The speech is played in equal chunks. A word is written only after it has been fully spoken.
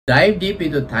Dive deep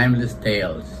into timeless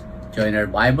tales. Join our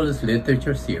Bible's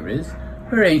Literature series,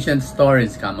 where ancient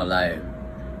stories come alive.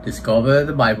 Discover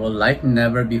the Bible like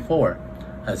never before,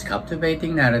 as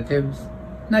captivating narratives,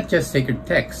 not just sacred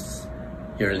texts.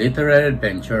 Your literary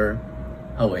adventure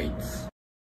awaits.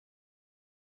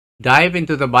 Dive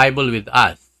into the Bible with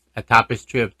us, a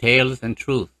tapestry of tales and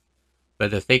truth, where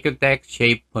the sacred texts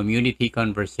shape community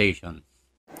conversations.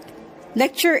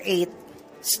 Lecture 8,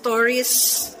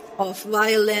 Stories of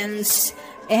Violence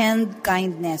and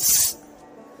Kindness.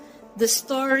 The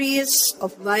stories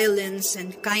of violence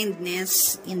and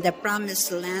kindness in the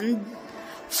Promised Land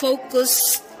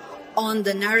focus on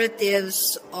the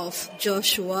narratives of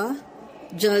Joshua,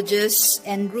 Judges,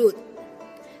 and Ruth.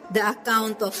 The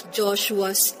account of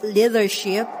Joshua's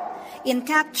leadership in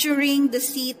capturing the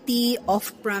city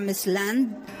of Promised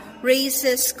Land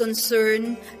raises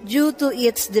concern due to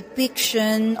its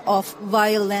depiction of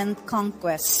violent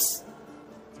conquests.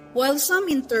 While some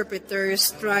interpreters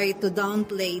try to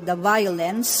downplay the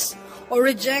violence or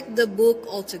reject the book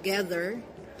altogether,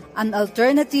 an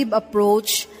alternative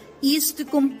approach is to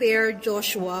compare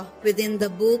Joshua within the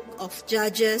book of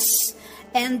Judges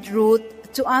and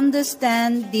Ruth to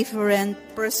understand different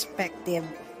perspectives.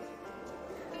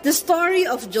 The story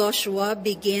of Joshua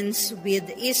begins with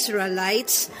the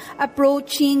Israelites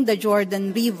approaching the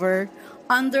Jordan River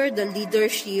under the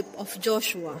leadership of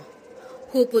Joshua,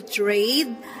 who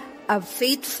portrayed a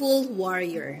faithful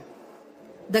warrior.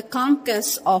 The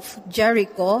conquest of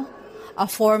Jericho, a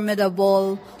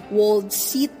formidable walled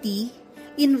city,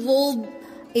 involved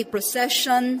a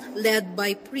procession led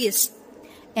by priests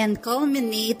and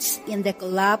culminates in the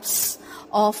collapse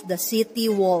of the city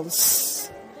walls.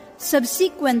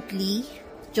 Subsequently,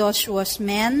 Joshua's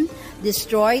men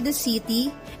destroyed the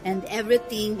city and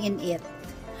everything in it,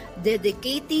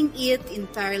 dedicating it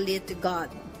entirely to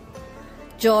God.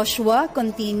 Joshua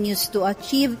continues to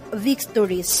achieve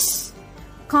victories,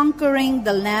 conquering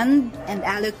the land and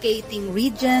allocating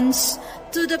regions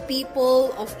to the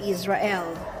people of Israel.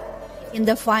 In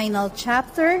the final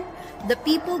chapter, the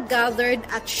people gathered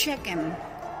at Shechem,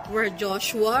 where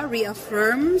Joshua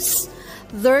reaffirms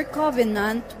their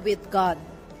covenant with God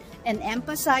and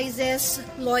emphasizes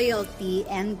loyalty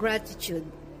and gratitude.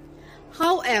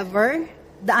 However,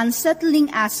 the unsettling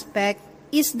aspect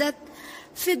is that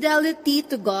fidelity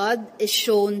to God is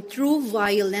shown through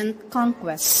violent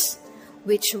conquests,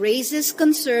 which raises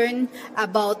concern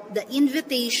about the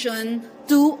invitation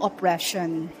to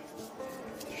oppression.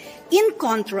 In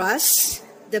contrast,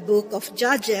 the book of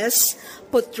Judges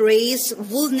portrays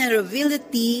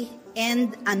vulnerability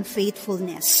and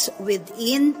unfaithfulness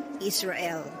within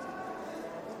Israel.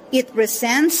 It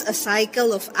presents a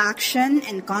cycle of action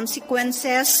and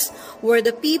consequences where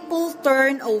the people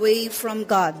turn away from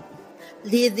God,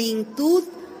 leading to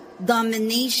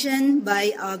domination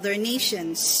by other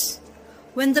nations.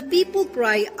 When the people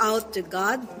cry out to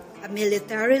God, a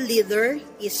military leader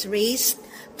is raised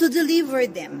to deliver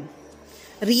them,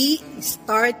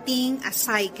 restarting a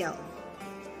cycle.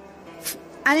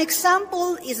 An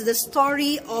example is the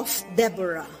story of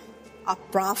Deborah, a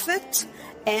prophet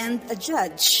and a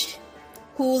judge,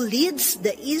 who leads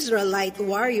the Israelite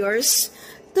warriors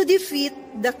to defeat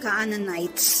the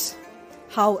Canaanites.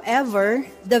 However,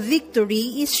 the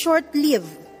victory is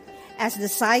short-lived as the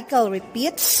cycle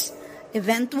repeats,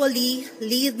 eventually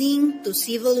leading to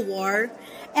civil war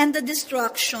and the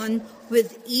destruction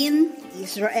within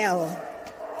Israel.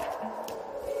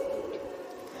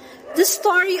 The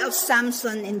story of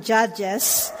Samson in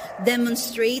Judges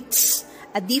demonstrates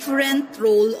a different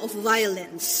role of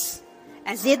violence,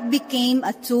 as it became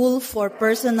a tool for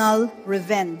personal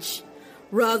revenge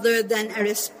rather than a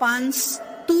response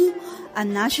to a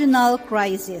national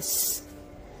crisis.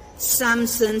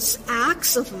 Samson's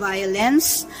acts of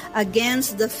violence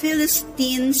against the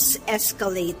Philistines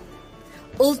escalate,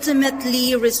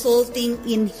 ultimately resulting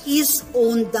in his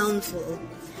own downfall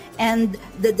and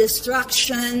the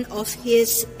destruction of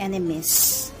his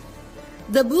enemies.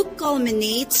 The book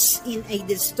culminates in a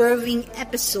disturbing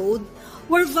episode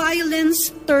where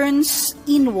violence turns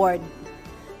inward,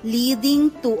 leading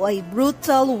to a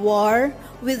brutal war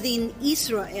within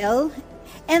Israel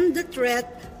and the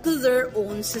threat to their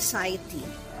own society.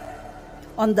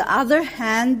 On the other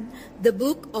hand, the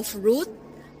book of Ruth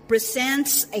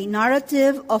presents a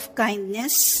narrative of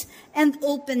kindness and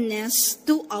openness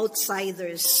to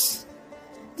outsiders.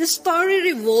 The story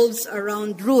revolves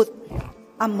around Ruth,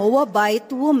 a Moabite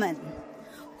woman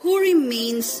who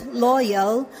remains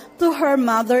loyal to her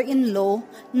mother-in-law,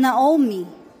 Naomi,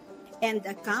 and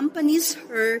accompanies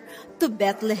her to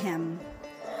Bethlehem.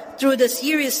 Through the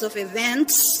series of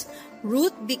events,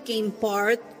 Ruth became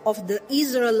part of the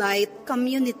Israelite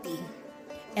community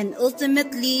and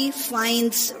ultimately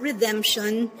finds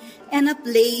redemption and a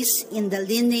place in the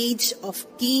lineage of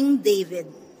King David.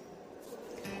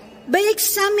 By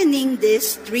examining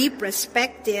these three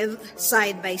perspectives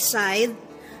side by side,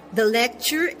 the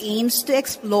lecture aims to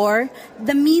explore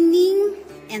the meaning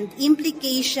and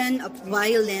implication of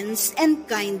violence and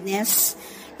kindness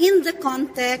in the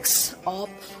context of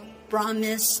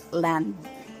Promised Land.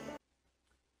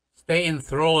 Stay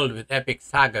enthralled with epic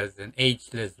sagas and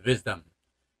ageless wisdom.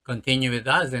 Continue with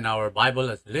us in our Bible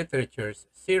as Literature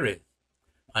series.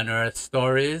 Unearth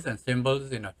stories and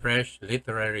symbols in a fresh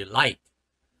literary light.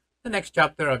 The next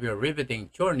chapter of your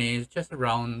riveting journey is just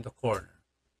around the corner.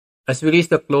 As we reach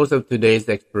the close of today's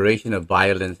exploration of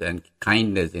violence and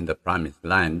kindness in the Promised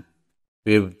Land,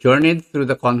 we've journeyed through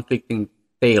the conflicting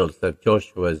tales of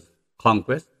Joshua's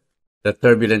conquest, the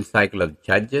turbulent cycle of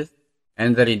Judges,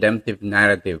 and the redemptive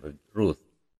narrative of Ruth.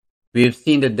 We've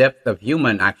seen the depth of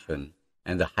human action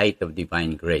and the height of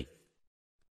divine grace.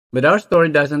 But our story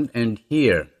doesn't end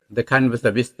here. The canvas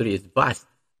of history is vast,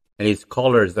 and its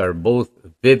colors are both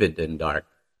vivid and dark.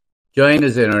 Join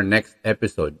us in our next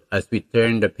episode as we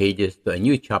turn the pages to a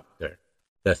new chapter,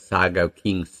 the saga of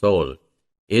King Saul,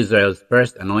 Israel's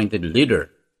first anointed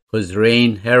leader, whose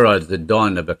reign heralds the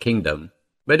dawn of a kingdom,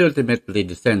 but ultimately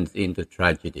descends into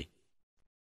tragedy.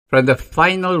 From the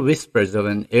final whispers of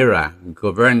an era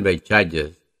governed by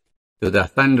judges to the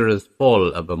thunderous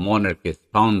fall of a monarchist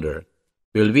founder,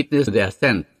 we will witness the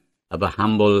ascent of a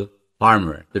humble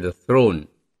farmer to the throne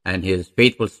and his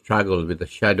faithful struggle with the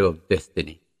shadow of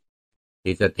destiny.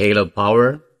 It's a tale of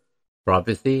power,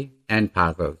 prophecy, and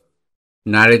pathos,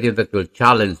 narrative that will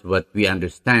challenge what we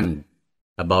understand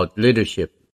about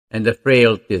leadership and the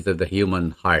frailties of the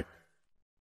human heart.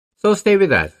 So stay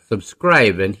with us,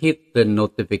 subscribe, and hit the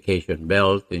notification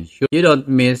bell to ensure you don't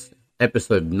miss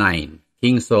episode 9,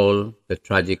 King Saul, the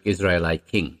tragic Israelite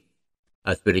king.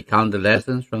 As we recount the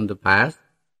lessons from the past,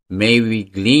 may we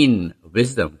glean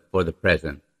wisdom for the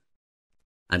present.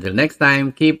 Until next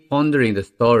time, keep pondering the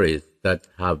stories that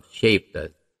have shaped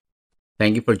us.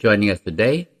 Thank you for joining us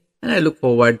today, and I look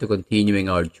forward to continuing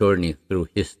our journey through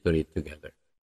history together.